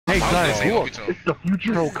Hey guys, say look, Obito. it's the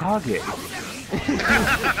future Hokage.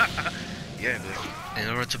 Yeah, dude. In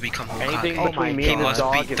order to become Anything Hokage, between me he and the must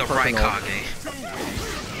dog beat is the personal.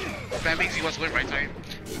 Raikage. That means he must win, right, time?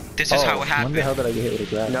 This is how it When happened. the hell did I get hit with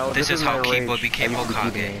a grab? No, This is how my Kiba rage. became I used to be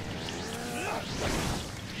Hokage.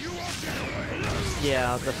 Kiba.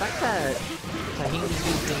 Yeah, the fact that Tahimi's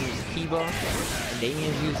using Kiba and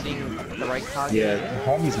Damien's using the right Kage. Yeah,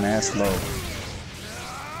 homie's mad slow.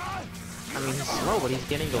 I mean, he's slow, but he's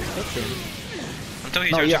getting those hits in. Until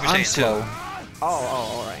he No, turns yeah, Super I'm Saiyan slow. 2.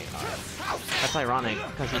 Alright. That's ironic,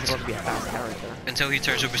 because he's supposed to be a fast character. Until he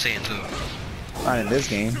turns Super Saiyan 2. Not in this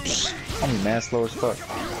game. Homie mad slow as fuck.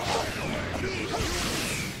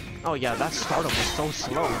 Oh yeah, that startup was so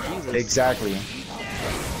slow, Jesus. Exactly.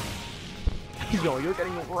 Yo, you're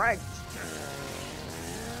getting wrecked.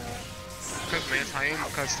 Because Time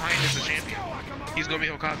is the champion. He's gonna be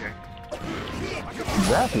Hokage.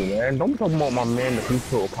 Exactly, man. Don't be talking about my man, the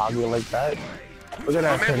future Hokage like that. Look at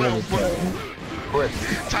that My man, thing well, in his head. Chris.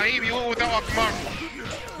 Taim, you went without Akamaru.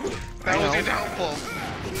 That was your downfall.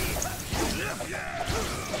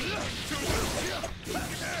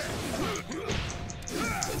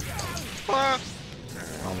 I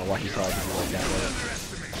don't know why he tried to do like that.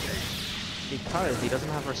 Because he doesn't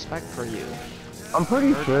have respect for you. I'm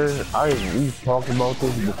pretty sure we've talked about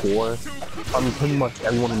this before. I mean, pretty much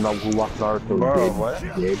everyone who knows who watched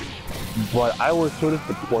Naruto did. But I was so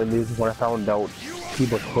disappointed when I found out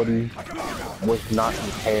Kiba's hoodie was not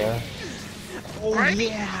his hair. Oh Right?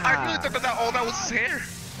 yeah! I really thought that all that was his hair.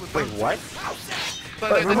 Wait, what?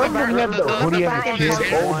 But remember he had the hoodie as a kid?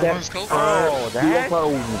 Oh, that. Oh, that? You thought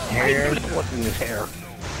it was his hair? It wasn't his hair.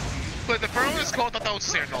 But the fur on his skull, I thought that was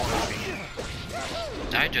his hair. No, it wasn't.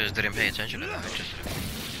 I just didn't pay attention to that.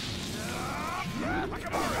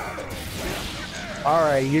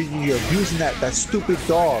 Alright, you're abusing that stupid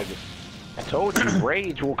dog. I told you,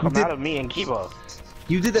 rage will come out of me and Kiba.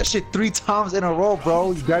 You did that shit 3 times in a row,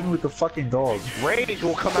 bro. You grabbed me with the fucking dog. Rage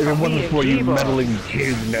will come out It of me wasn't and for you Kiba. meddling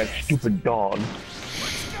kids and that stupid dog.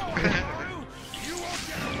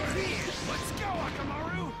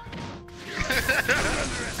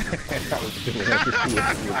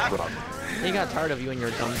 He got tired of you and your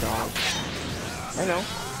dumb dog. I know.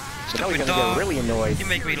 But now he's Stupid gonna dog. get really annoyed. You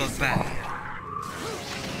make me look bad.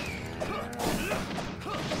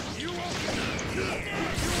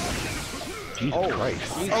 Jesus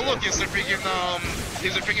Christ. Oh look, it's a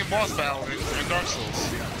freaking boss battle in Dark Souls.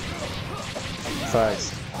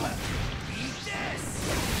 Facts.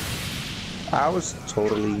 I was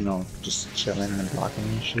totally, just chilling and blocking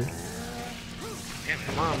and shit.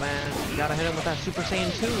 Come on, man. You gotta hit him with that Super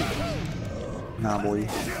Saiyan 2. Nah, boy.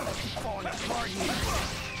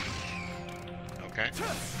 Okay.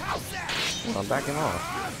 I'm backing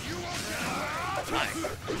off.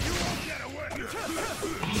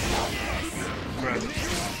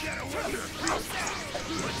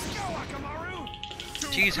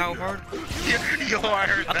 Jeez, how hard? Yo, I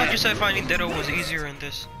heard I that. thought you said finding Ditto was easier in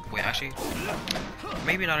this. Wait, actually,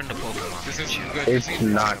 maybe not in the Pokemon. This is good. It's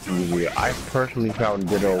not easier. I personally found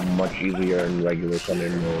Ditto much easier in regular Sunday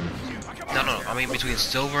mode. No, I mean between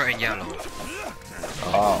Silver and Yellow.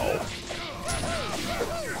 Oh.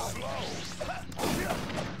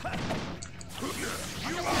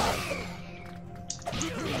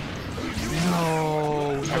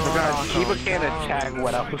 No, I forgot, Kiba can't attack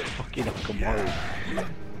without fucking Akamaru.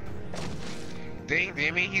 Dang,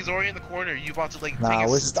 Damien, he's already in the corner. You about to like Nah, take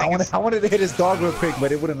his, I wanted to hit his dog real quick,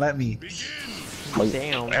 but it wouldn't let me. Like,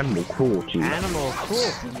 Damn. animal cruelty. Animal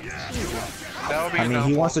cruelty. I mean,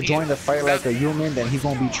 he wants to join the fight like a human, then he's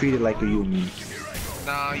gonna be treated like a human.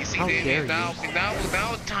 Nah, you see, How dare Damien,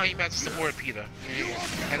 now time has to support Peter.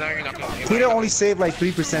 And now you're not gonna. Peter only saved like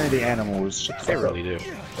 3% of the animals. Shut the They fuck really up.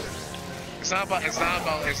 do. It's not about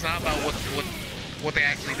what they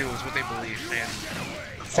actually do. It's what they believe, and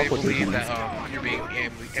Fuck they what they believe believe. that you're being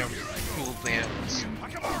cruel to animals.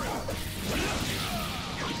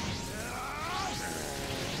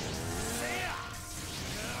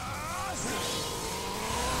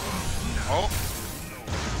 Oh,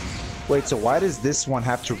 Wait, so why does this one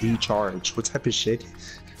have to recharge? What type of shit?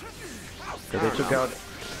 Because they took out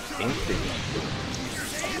Instinct.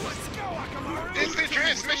 instant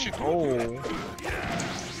transmission. Oh.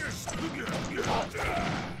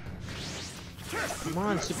 Come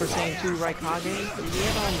on, Super Saiyan 2 Raikage.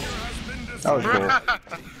 Get That was cool.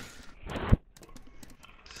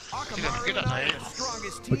 Get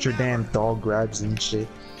up, With your damn dog grabs and shit.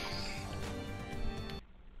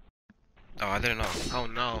 Oh, I didn't know. Oh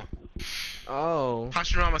no. Oh.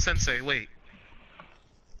 Hashirama Sensei, wait.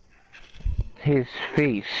 His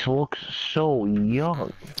face looks so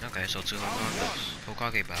young. Okay, so two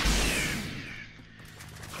Hokage battle.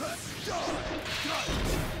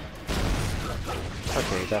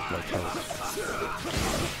 Okay, that's my turn.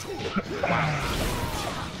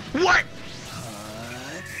 What?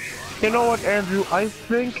 You know what, Andrew? I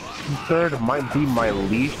think third might be my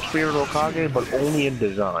least favorite Hokage, but only in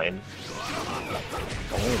design.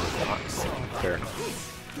 Fair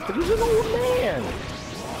enough. But he's an old man.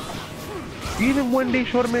 Even when they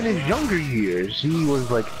showed him in his younger years, he was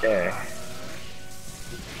like, eh.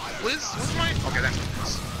 What's my? Okay, that's what it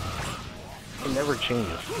is. It never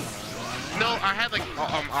changes. No, I had like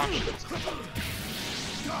options.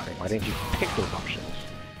 Why didn't you pick those options?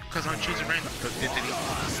 Because I'm choosing random.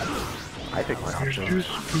 I pick my options.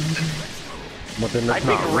 But then I that's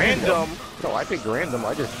pick not random. No, I pick random.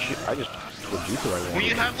 I just what jutsu I want. When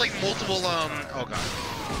you have like multiple oh god.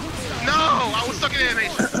 No, I was stuck in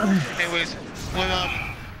animation. Anyways, when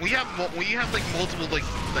you have like multiple like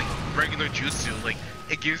regular jutsu, like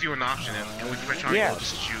it gives you an option, and with my triangle,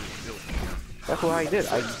 just choose. That's what I did.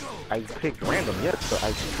 I picked random, yes, but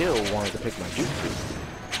I still wanted to pick my jutsu.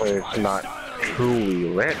 But it's not truly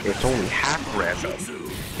random. It's only half random.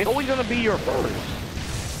 It's always gonna be your first.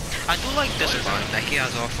 I do like this part that he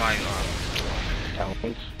has all 5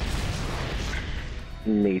 Elements.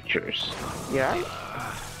 Natures. Yeah.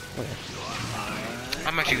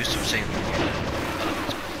 I'm actually used to saying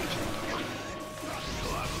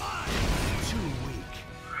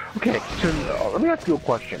Okay, so let me ask you a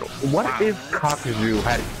question. What if Kakuzu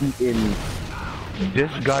had eaten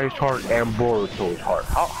this guy's heart and Boruto's heart?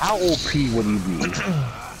 How OP would he be?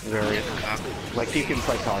 Very. Like he can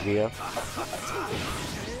fight Kaguya.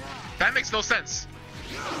 That makes no sense.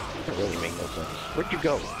 That really make no sense. Where'd you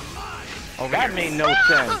go? Over That here. made no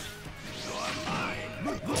sense.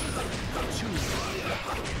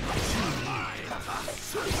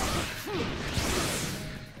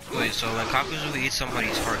 Wait, so when Kakuzu eats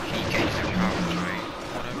somebody's heart, he gains their powers, right?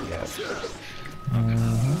 Whatever. Yes.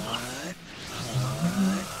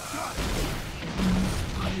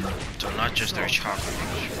 So not just their chakra.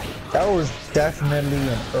 That was definitely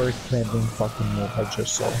an earth-bending fucking move I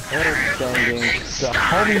just saw. Earth-bending stuff.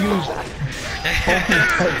 How do you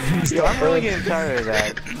use Yo, I'm really getting tired of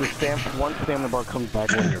that. One stamina bar comes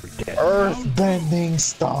back when you're dead. earth-bending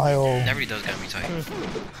style? That really does get me tight.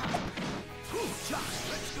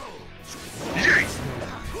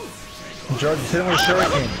 George, hit him with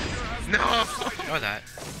shuriken. No. Or that.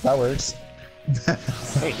 That works.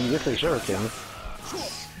 Hey, he just say shuriken.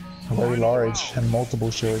 Very large and multiple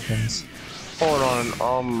shurikens. Hold on,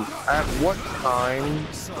 at what time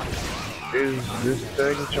is this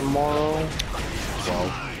thing tomorrow?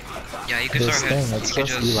 12. Yeah, you can This start thing, you it's can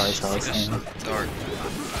just just Eli's house, you man. can start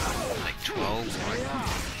like 12.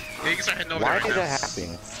 Yeah, you can start heading over Why there is right that now.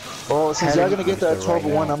 happening? Well, since y'all gonna get there at Right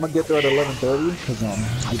 12:01, now. I'm gonna get there at 11:30. Cause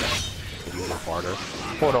Harder.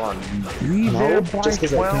 Hold on, be No, there by just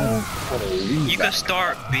 'cause I 12? You can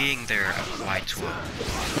start being there by 12.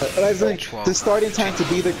 I think 12. the starting time to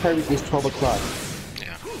be there, Kirby, is 12 o'clock.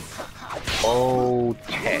 Yeah.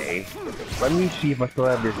 Okay. Let me see if I still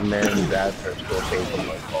have this man's address still saved on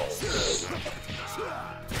my phone.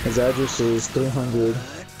 His address is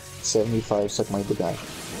 375 Suck My Guy.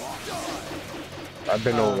 I've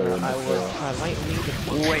been over there I before. might need to.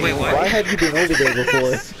 Wait, what? Why have you been over there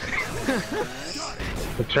before?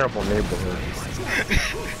 It's a terrible neighborhood.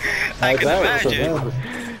 I can bet, so imagine.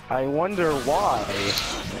 then- I wonder why.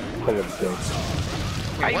 Full of things.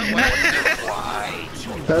 Wait, what?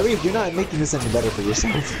 Kirby, you're not making this any better for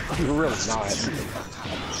yourself. You're really not.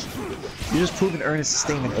 You're just proving Ernest's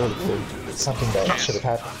statement earlier. Something that should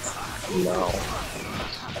have happened. No.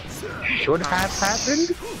 Should have happened?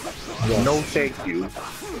 Yes. No, thank you.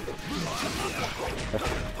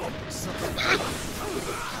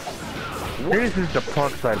 This is the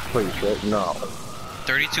Parkside place, right? No.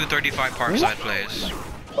 3235 Parkside Place.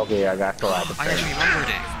 Okay, I got to I actually remembered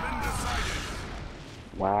it.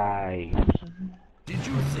 Why?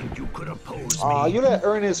 Aw, you let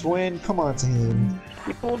Ernest win. Come on, team.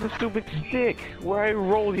 He pulled the stupid stick. Where I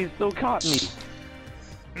rolled, he still caught me.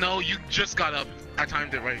 No, you just got up. I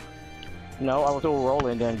timed it right. No, I was still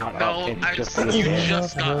rolling, then got No, up and I just you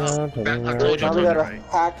just got up. I told you I Now we timed got it a right.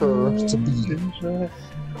 hacker to beat.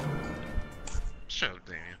 Shut up,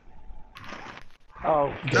 Damien.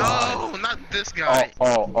 Oh, No, not this guy.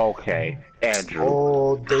 Oh, okay. Andrew,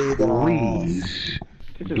 Oh, Data. please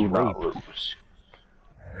this is do not rape. lose.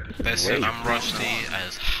 Listen, I'm rusty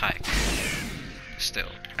as heck. Still.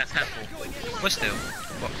 That's helpful. But still.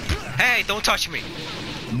 Well, hey, don't touch me!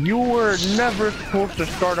 You were never supposed to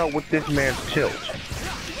start out with this man's tilt.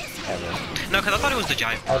 No, because I thought it was the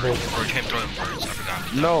giant bird, or him throwing birds. I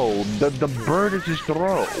forgot. No, the bird is his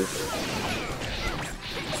throw.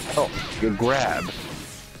 Oh, your grab.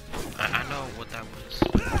 I know what that was.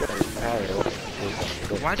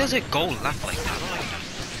 Why does it go left like that? I don't like that.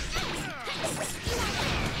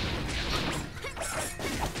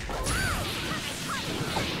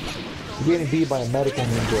 You're getting beat by a medical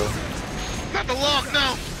ninja. Not the log,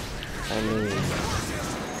 no! I mean,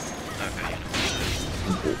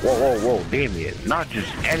 Whoa, Damien. Not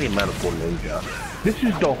just any medical ninja. This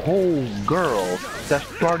is the whole girl that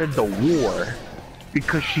started the war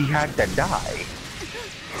because she had to die.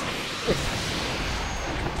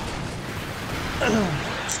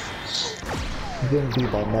 You're getting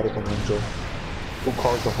beat by a medical ninja. Who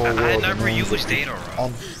caused the whole world. I never used data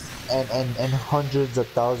wrong. And hundreds of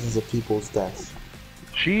thousands of people's deaths.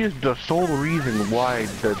 She is the sole reason why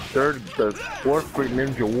the fourth Great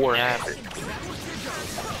Ninja War happened.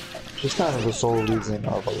 She's kind of the sole reason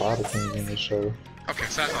of a lot of things in the show. Okay,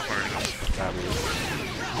 so that's not part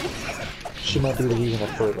of it. She might be the reason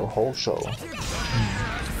for the whole show.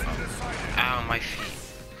 Ow, my feet.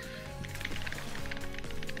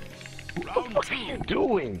 What are you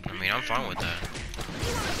doing? I mean, I'm fine with that.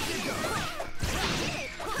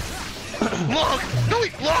 Log! No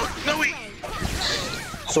wait! Log! No wait!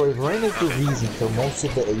 So if Rain is the reason for most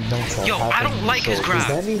of the events that happen, I don't like his grab. Does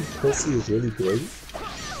that mean Pussy is really great?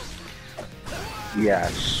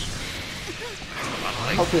 Yes.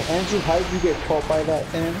 Okay, Andrew, how did you get caught by that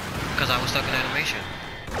thing? Because I was stuck in animation.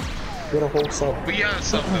 Get a whole sub. But yeah,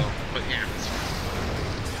 it's up though. But yeah.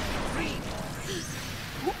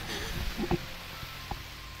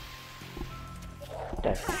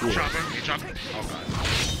 It's fine. Chopper? You chopper? Oh god.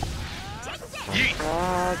 Yeet!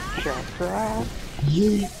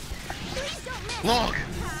 Yeet. Log!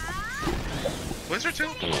 Wizard 2?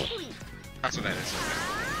 That's what that is.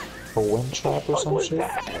 A wind trap or some shit?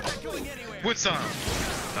 Wood sign!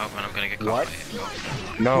 Oh, man, I'm gonna get caught.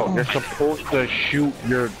 What? No, you're supposed to shoot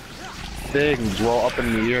your things while up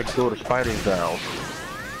in the air to throw the spiders down.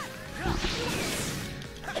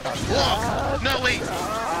 Log! No wait!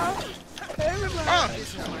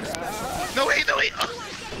 No wait, no wait!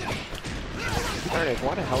 Ernest,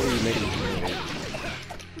 why the hell are you making me?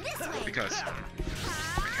 Because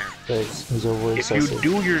I He's over If you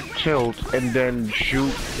do your tilt and then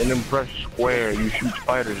shoot and then press square, you shoot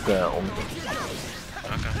spiders down.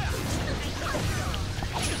 Okay.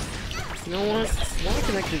 You know what? When I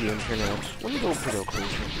connect to the internet, let me go pretty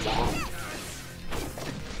close.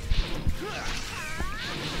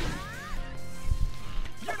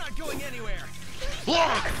 You're not going anywhere.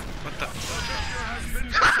 Log! What the?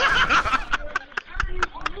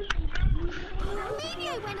 Maybe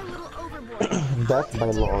I went a little overboard. That's my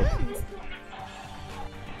lord.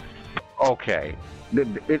 Okay,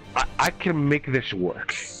 I can make this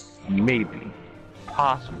work. Maybe.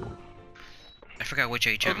 Possible. I forgot which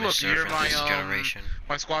HM look, is served you're in my, this generation.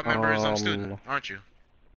 My squad member is student, aren't you?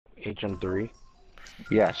 HM3?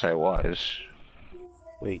 Yes, I was.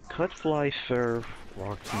 Wait, Cut, Fly, Surf,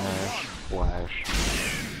 Rock Smash, Flash.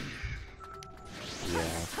 Yeah.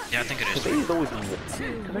 Yeah, I think it is. Cause A is always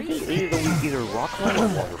either Rock Slide or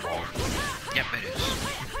Water Ball. Yep, it is.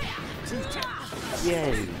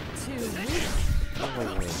 Yay! Oh my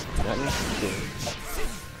god. That means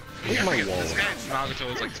Yeah, my this wall. guy Nagato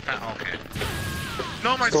is like fat. Okay. No,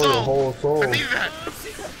 my Stole the soul! whole soul. I need that!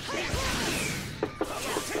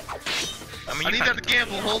 I mean, I need that to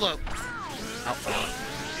gamble, hold up.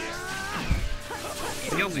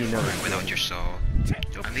 You'll be fine without your soul.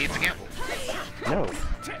 I need to gamble. No.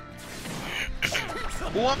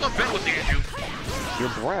 Who wants a bet with you, Andrew? Your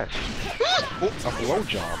breast. A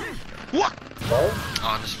blowjob. What?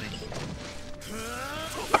 Honestly.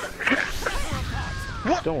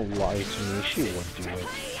 What? Don't lie to me, she won't do it.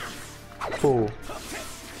 Cool.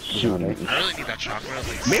 Shoot. I really need that chocolate.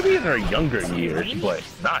 Like, Maybe in her younger years, but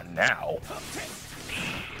not now.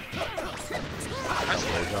 that's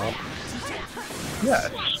Blowjob.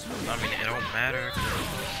 Yes. I mean, it don't matter.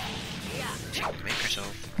 She can make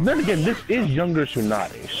herself. Then again, this is younger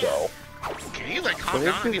Tsunade, so. Can you like calm But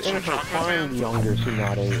down and this get is some in her chocolate, prime man? younger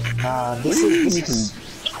Tsunade. Nah, What do you mean you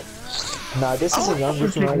this isn't younger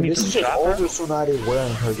think Tsunade. me This some is just chocolate? older Tsunade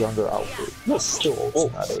wearing her younger outfit. This is still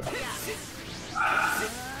old Tsunade.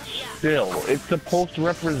 Still, it's supposed to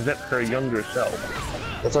represent her younger self.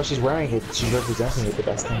 That's why she's wearing it. She's representing it the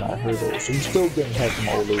best thing I heard of. So you're still getting head from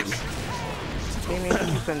old lady. Hey man,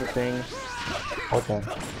 can you send the thing? Okay.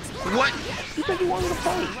 What? You said you wanted to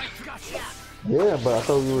fight. Yeah, but I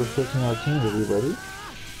thought we were picking our team. Are we ready?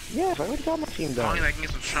 Yes, I already got my team I done. mean, I can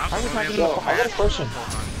get some chocolate. I was man. having Yo, I got a question.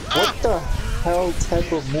 What the hell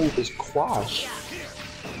type of move is Quash?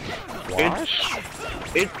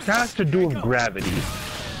 It has to do with gravity.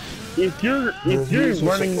 If you're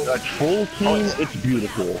running a troll team, it's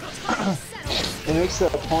beautiful. It makes the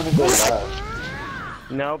opponent go left.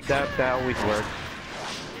 Nope, that always works.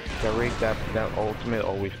 That ultimate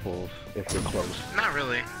always pulls if you're close. Not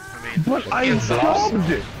really. I mean, But I stopped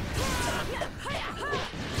it!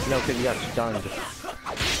 No, because you got stunned.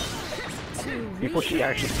 Before she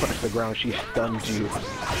actually touched the ground, she stuns you.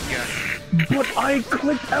 yeah. But I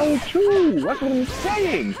clicked L2! That's what I'm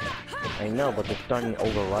saying! I know, but the stun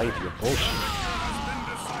overrides your bullshit.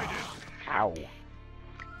 Ow.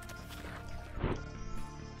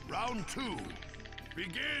 Round 2.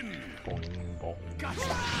 Begin.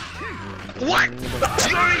 What?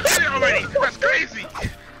 You already did it already! That's crazy!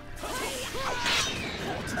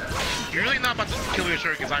 You're really not about to kill your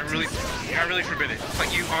shurikens. I really forbid it.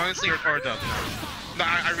 Like, you honestly are dumb. No,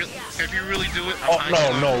 I really, if you really do it,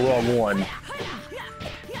 no, wrong one.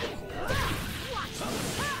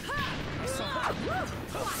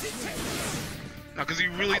 No, because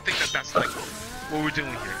you really think that that's like what we're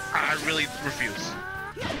doing here. I really refuse.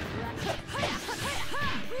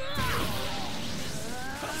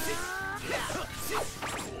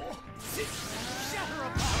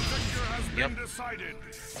 Yep.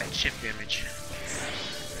 That chip damage.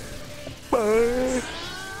 Alright.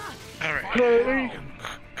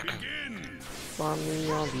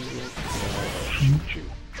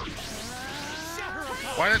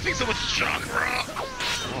 Why does it take so much shock, bro? I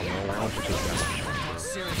don't know, why don't you take that much?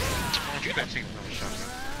 Why don't you guys take so much shock?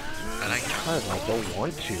 I like that. Because I don't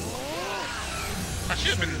want to. I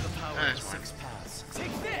should have been. That's fine.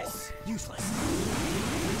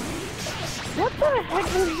 What the heck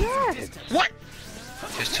was that? What?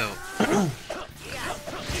 Just so.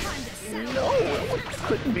 No, it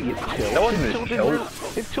couldn't be a tilt. That wasn't a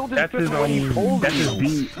tilt. It tilted That's his when he pulled that's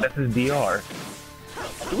you. that's his DR.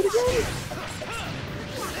 Do it again.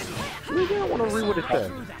 Do it again. I want to read what it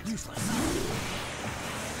said.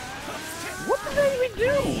 What did that even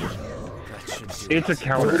do? It's a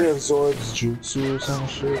counter. Maybe it absorbs jutsu or some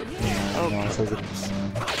shit. No, no, it's like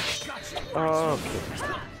Okay.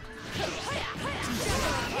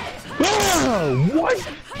 Ah, what?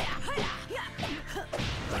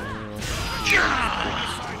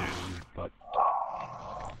 But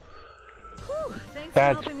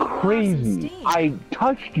That's crazy. I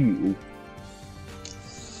touched you.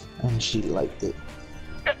 and she liked it.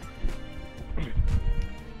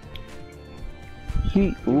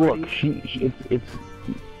 See, look, it's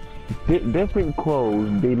different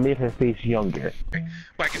clothes. They made her face younger.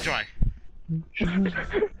 But I can try.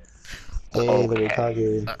 Hey, look at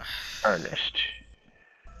Kage. Ernest.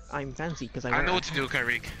 I'm fancy because I know what to do,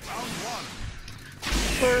 Kyrick.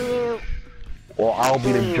 Well, I'll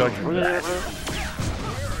be the judge of that.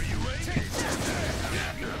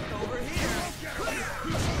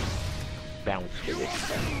 bounce with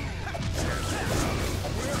it.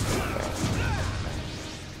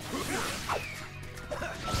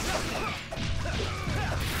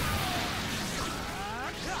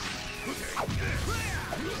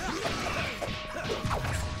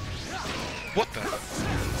 What the?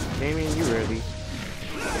 Damien, you ready?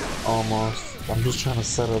 Almost. I'm just trying to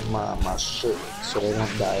set up my shit so they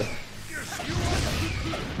don't die.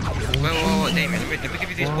 Whoa, Damien, let me give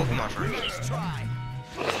you these Pokemon first.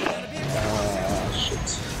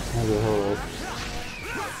 Shit. Okay, hold up.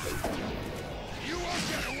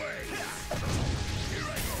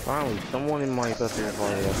 Finally, someone in my customer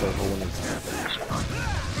party has a hole in his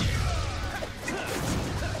hand.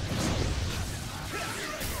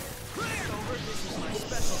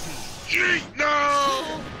 Yeet!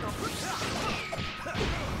 No!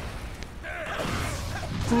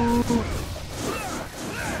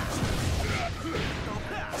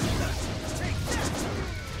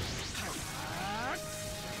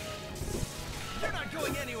 You're not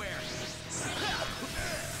going anywhere.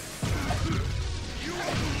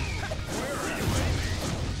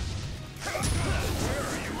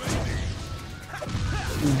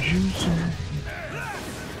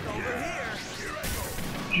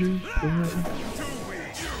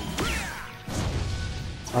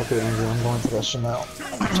 Okay, Andrew, I'm going to rush him out.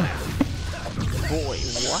 Boy,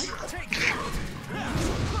 what?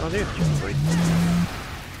 Oh, there's Jeffrey.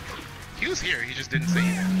 He was here, he just didn't say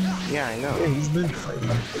it. Yeah, I know. Yeah, he's been fighting.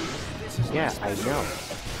 Yeah, I know.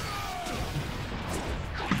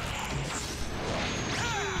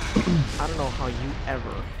 I don't know how you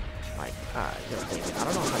ever, like, you know, David, I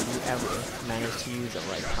don't know how you ever managed to use the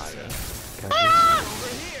right timing.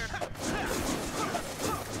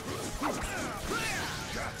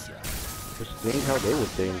 Just think how they would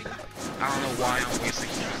think. I don't know why I'm wasting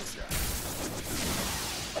time.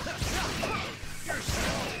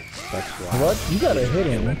 That's why. What? You gotta hit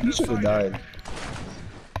him. You should have died.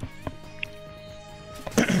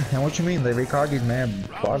 And what you mean? The Rikage's man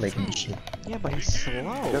quad-laking shit. Yeah, but he's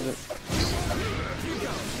slow.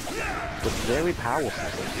 It's very powerful.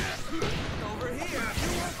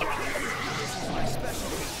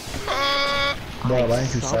 Bro, why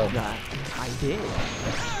didn't you sub? That. I did.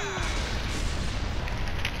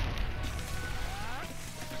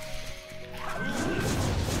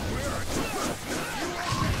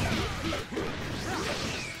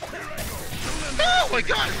 Oh my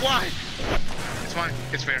god, why? It's fine,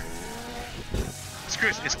 it's fair. It's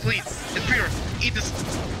crisp, it's clean, it's pure. Eat this,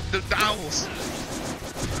 the owls.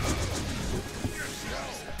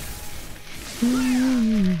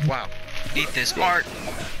 Wow. Eat this art.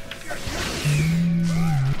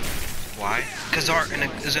 Why? Because art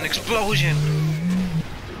is an explosion.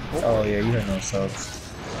 Oh yeah, you had no subs.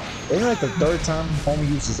 Isn't it like the third time homie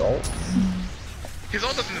uses ult? His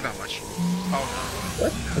ult doesn't do that much. Oh.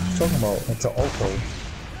 What? What you talking about? It's an ult though.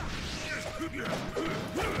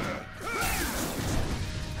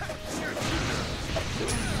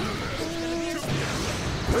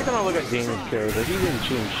 Every time I look at Daniel's character, he didn't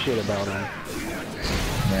change shit about him.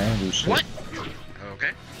 Man, do shit. What?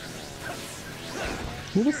 Okay.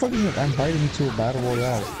 Who the fuck is inviting me to a battle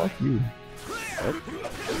royale? Fuck you.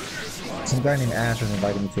 What? Some guy named Ash was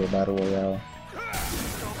inviting me to a battle royale.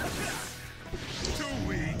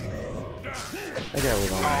 That guy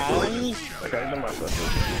was on my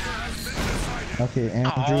Okay,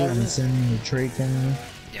 Andrew, I'm sending you Traken.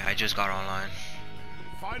 Yeah, I just got online.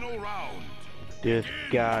 Final round. This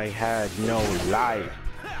guy had no life.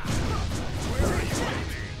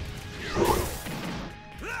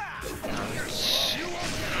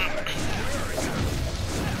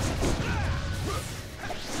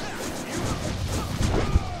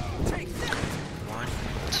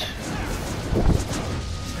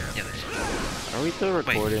 Are we still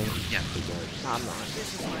recording? Wait, yeah. I'm not.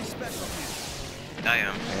 I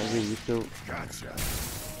am. Andrew, you still? Gotcha.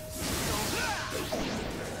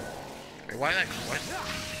 Wait, why that? What?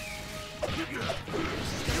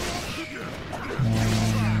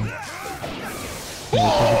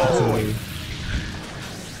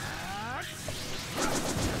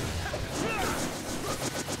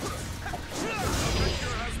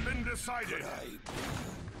 Has been decided.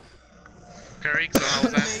 Curry, so how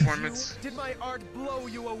was that performance? Did my art blow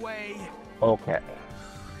you away? Okay.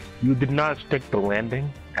 You did not stick the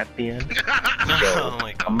landing at the end. So Oh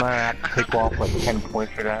my god. I'm gonna have to take off like 10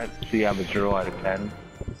 points for that, so you have a 0 out of 10.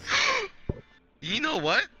 You know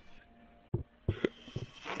what?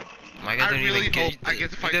 My guy didn't really even get. hope I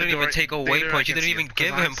get to fight You didn't the even door take away later points. You didn't against even you, give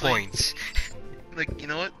 'cause him honestly, points. Like, you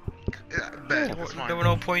know what? Yeah, bet, it's fine. There were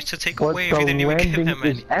no points to take But away if the you didn't even give landing him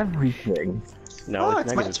is any. everything. No, Oh,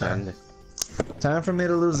 it's it's my negative turn. 10. Time for me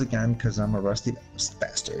to lose again, cause I'm a rusty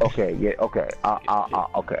bastard. Okay, yeah, okay,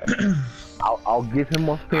 okay. I'll give him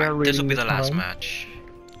a fair Alright, this will rating be the last time. match.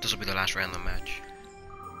 This will be the last random match.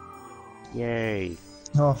 Yay.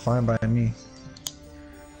 Oh, fine by me.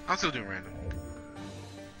 I'm still doing random.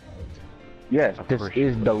 Yes, this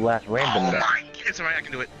is the last random Oh match. my! It's alright, I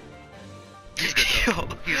can do it. He's good though. Yo,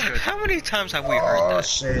 He's good. how many times have we heard that?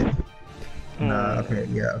 Shit. Nah, okay,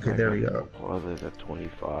 yeah, okay, there we go. Brothers at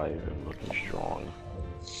 25 and looking strong.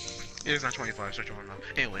 It is not 25, search your now.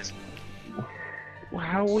 Anyways. Well,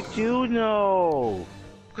 how would you know?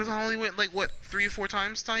 Because I only went like, what, 3 or 4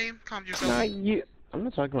 times, Taim? Calm yourself. Nah, you. I'm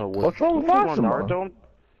not talking about what. What's wrong with What's on Asuma? Naruto?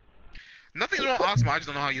 Nothing's wrong with Asuma, I just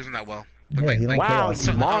don't know how to use him that well. But Yeah, he don't Wow, play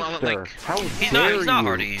so- Asuma. monster! like, How He's dare not you?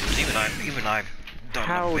 hard to use. Even I've done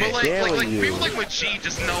How a but bit. like, dare you? people like Majid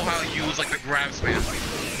just know how to use like the grab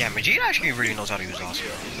spam. Yeah, Majid actually really knows how to use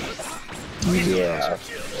Asuma. Yeah.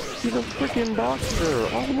 He's a freaking boxer.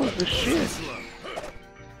 Asuma's the shit.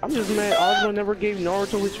 I'm just mad Asuma never gave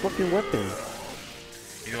Naruto his fucking weapon.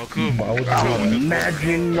 Yo, cool. Why would Oh, you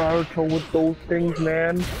imagine Naruto with those things,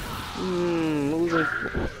 man. It was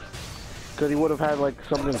like... Because he would have had like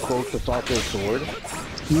something close to Sasuke's sword.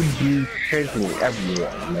 He'd be chasing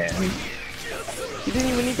everyone, man. He didn't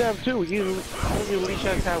even need to have 2. You at least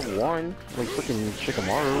had to have 1. Like freaking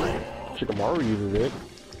Shikamaru. Shikamaru uses it.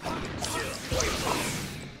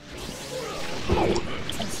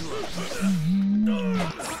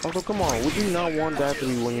 Also, come on, would you not want that to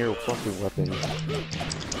be one of your fucking weapons?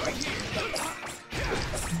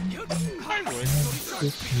 I would.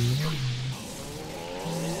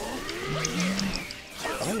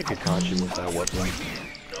 I think Kakashi was that weapon.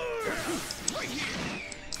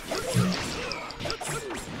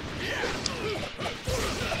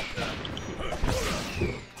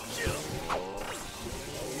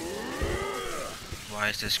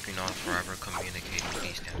 is this screen on forever communicating?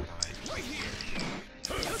 Please stand by.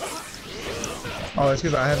 Oh, it's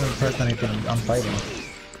because I haven't pressed anything. I'm fighting.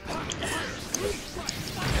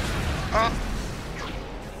 Oh.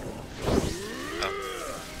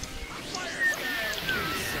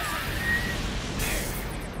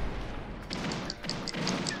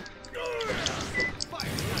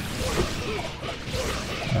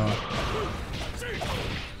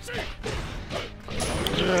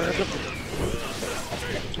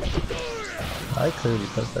 I clearly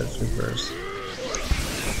pressed that shit first.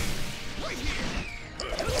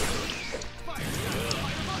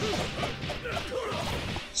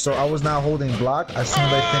 So I was now holding block as soon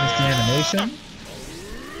as I finished the animation?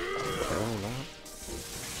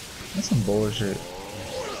 That's some bullshit.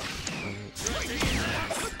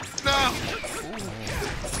 No!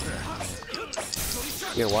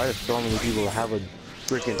 Yeah, why does so many people have a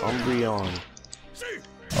freaking Umbreon?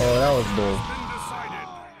 Oh, that was bull.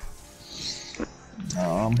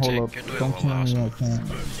 Hold up. Don't kill me, I can't.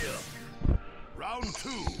 Round 2.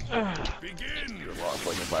 Begin. Lost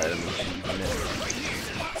like a vitamin.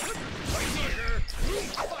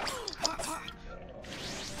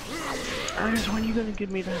 Ernest, when you gonna give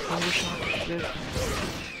me that Photoshop shit?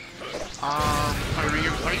 Are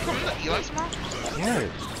you coming to Eli tomorrow?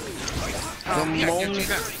 Yes. Yeah, The yeah, moment- do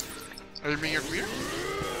that. Are you bringing your computer?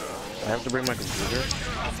 I have to bring my computer.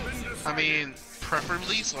 I mean,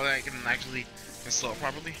 preferably so that I can actually install it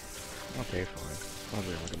properly. Okay, fine. I'll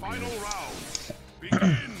bring my computer. Final round.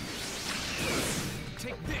 Begin.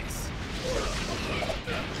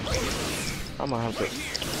 I'm gonna have to.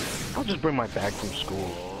 I'll just bring my bag from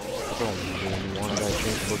school. I don't need it anymore. I gotta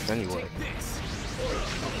change books anyway.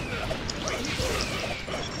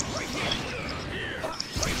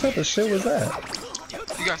 What type of shit was that?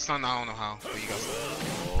 You got stun, I don't know how, but you got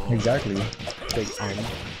stun. Exactly. Big time.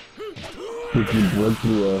 Did you break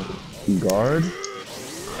through a guard?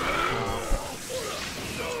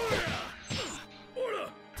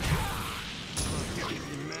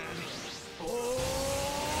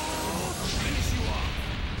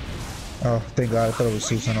 Oh, thank God. I thought it was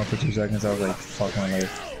Susanoo for 2 seconds. I was like, fuck my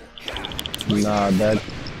life. Nah, that.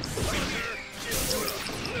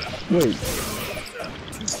 Wait.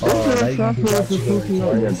 Oh, now you can do that shit.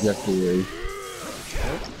 Oh, yeah, definitely.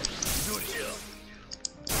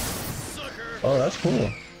 Oh, that's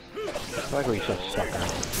cool. It's like we should sucker.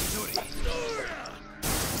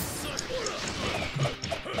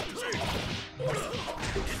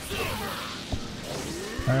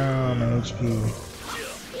 Oh, my HP.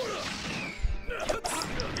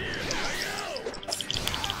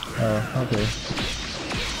 Oh, okay.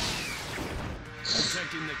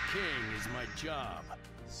 Protecting the king is my job.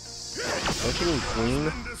 Don't you mean clean?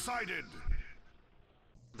 Decided.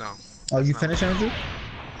 No. Oh, you finished, Andrew?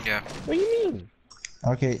 Yeah. What do you mean?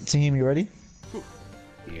 Okay, team, you ready?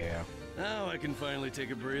 Yeah. Now I can finally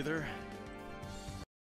take a breather.